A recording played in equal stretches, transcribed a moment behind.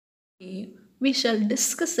We shall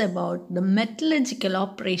discuss about the metallurgical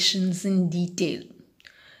operations in detail.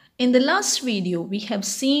 In the last video, we have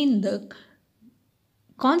seen the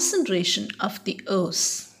concentration of the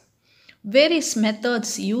ores. Various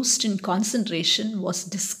methods used in concentration was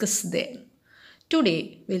discussed there.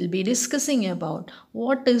 Today, we'll be discussing about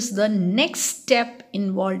what is the next step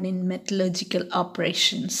involved in metallurgical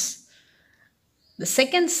operations. The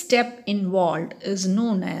second step involved is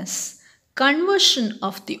known as conversion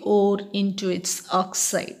of the ore into its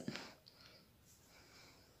oxide.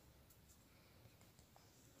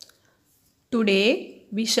 Today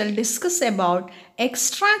we shall discuss about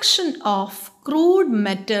extraction of crude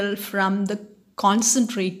metal from the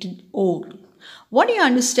concentrated ore. What do you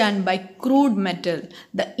understand by crude metal?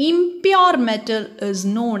 The impure metal is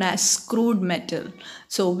known as crude metal.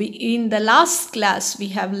 So in the last class we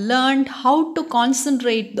have learned how to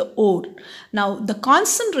concentrate the ore. Now the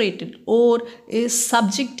concentrated ore is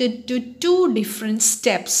subjected to two different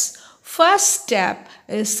steps. First step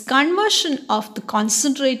is conversion of the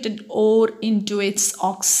concentrated ore into its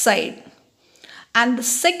oxide. And the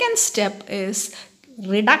second step is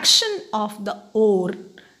reduction of the ore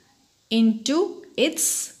into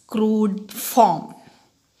its crude form.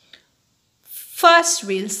 First,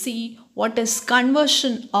 we'll see what is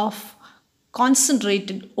conversion of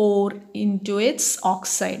concentrated ore into its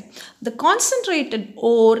oxide. The concentrated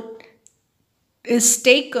ore is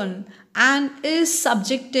taken and is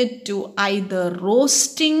subjected to either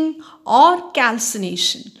roasting or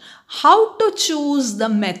calcination. How to choose the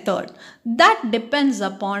method? That depends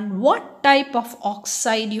upon what type of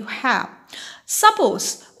oxide you have.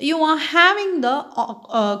 Suppose you are having the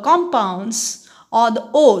compounds or the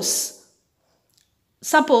ores.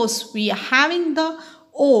 Suppose we are having the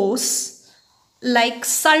ores like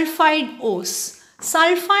sulfide ores.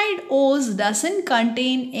 Sulfide ores doesn't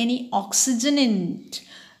contain any oxygen in it.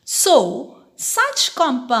 So, such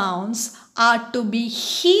compounds are to be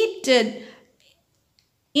heated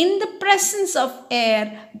in the presence of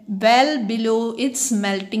air well below its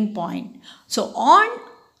melting point. So, on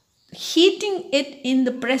heating it in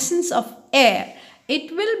the presence of air, it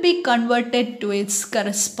will be converted to its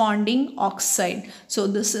corresponding oxide. So,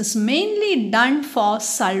 this is mainly done for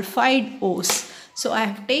sulfide ores. So, I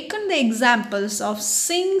have taken the examples of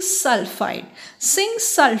zinc sulfide. Zinc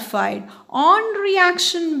sulfide on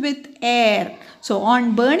reaction with air. So,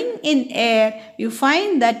 on burning in air, you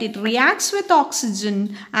find that it reacts with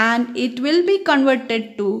oxygen and it will be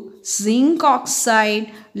converted to zinc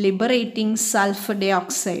oxide, liberating sulfur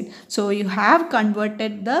dioxide. So, you have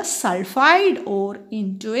converted the sulfide ore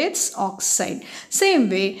into its oxide. Same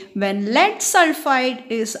way, when lead sulfide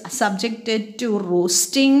is subjected to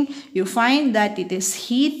roasting, you find that it is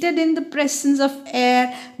heated in the presence of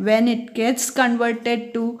air. When it gets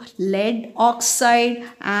converted to lead oxide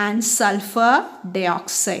and sulfur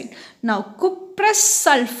dioxide. Now, cuprous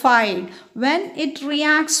sulfide, when it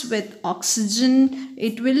reacts with oxygen,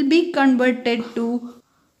 it will be converted to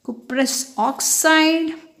cuprous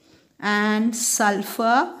oxide and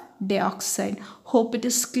sulfur dioxide. Hope it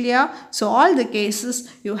is clear. So, all the cases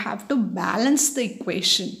you have to balance the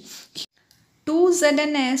equation.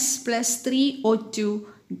 2ZnS plus 3O2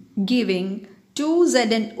 giving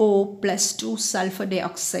 2ZnO plus 2 sulfur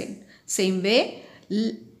dioxide. Same way,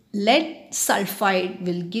 lead sulfide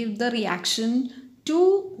will give the reaction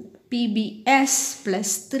 2PbS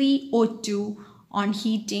plus 3O2 on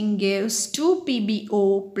heating gives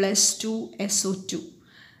 2PbO plus 2SO2.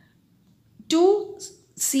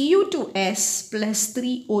 2Cu2S plus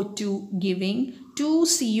 3O2 giving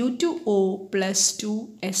 2Cu2O plus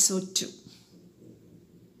 2SO2.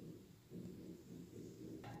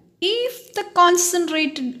 If the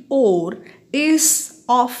concentrated ore is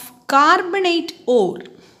of carbonate ore,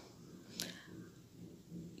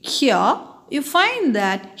 here you find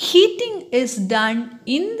that heating is done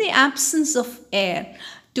in the absence of air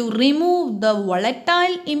to remove the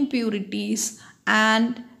volatile impurities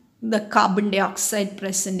and the carbon dioxide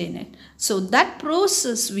present in it. So that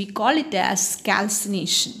process we call it as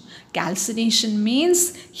calcination. Calcination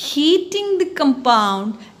means heating the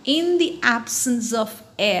compound in the absence of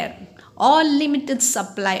air or limited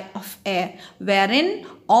supply of air, wherein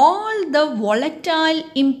all the volatile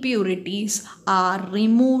impurities are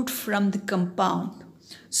removed from the compound.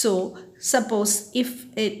 So, suppose if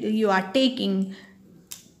you are taking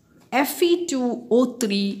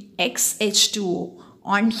Fe2O3XH2O,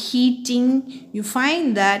 on heating, you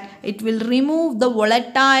find that it will remove the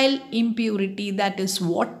volatile impurity, that is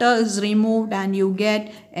water is removed, and you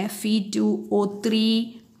get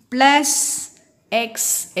Fe2O3 plus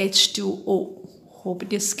XH2O. Hope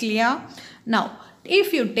it is clear. Now,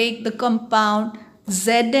 if you take the compound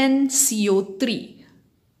ZnCO3,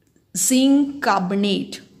 zinc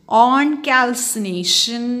carbonate. On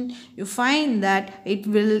calcination, you find that it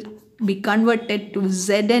will be converted to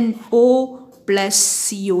ZnO plus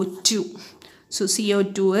CO2. So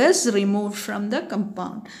CO2 is removed from the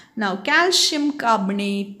compound. Now calcium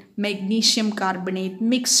carbonate, magnesium carbonate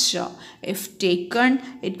mixture, if taken,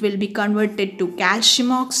 it will be converted to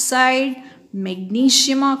calcium oxide,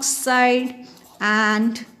 magnesium oxide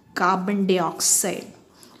and carbon dioxide.